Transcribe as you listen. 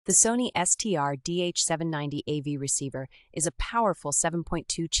The Sony STR-DH790 AV Receiver is a powerful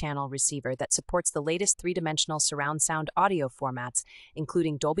 7.2-channel receiver that supports the latest three-dimensional surround sound audio formats,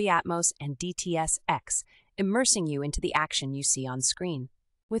 including Dolby Atmos and DTS, immersing you into the action you see on screen.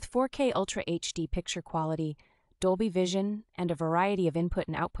 With 4K Ultra HD picture quality, Dolby Vision, and a variety of input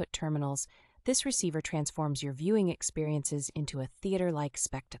and output terminals, this receiver transforms your viewing experiences into a theater-like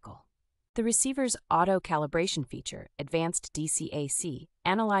spectacle. The receiver's auto-calibration feature, advanced D.C.A.C,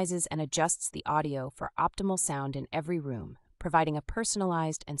 analyzes and adjusts the audio for optimal sound in every room, providing a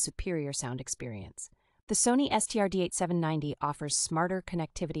personalized and superior sound experience. The Sony STR-DH790 offers smarter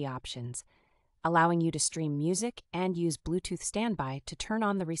connectivity options, allowing you to stream music and use Bluetooth standby to turn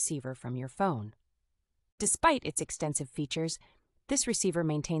on the receiver from your phone. Despite its extensive features, this receiver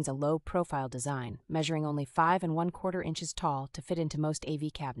maintains a low-profile design, measuring only 5 1/4 inches tall to fit into most AV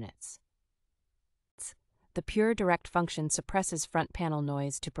cabinets. The Pure Direct function suppresses front panel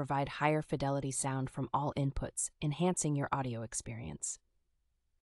noise to provide higher fidelity sound from all inputs, enhancing your audio experience.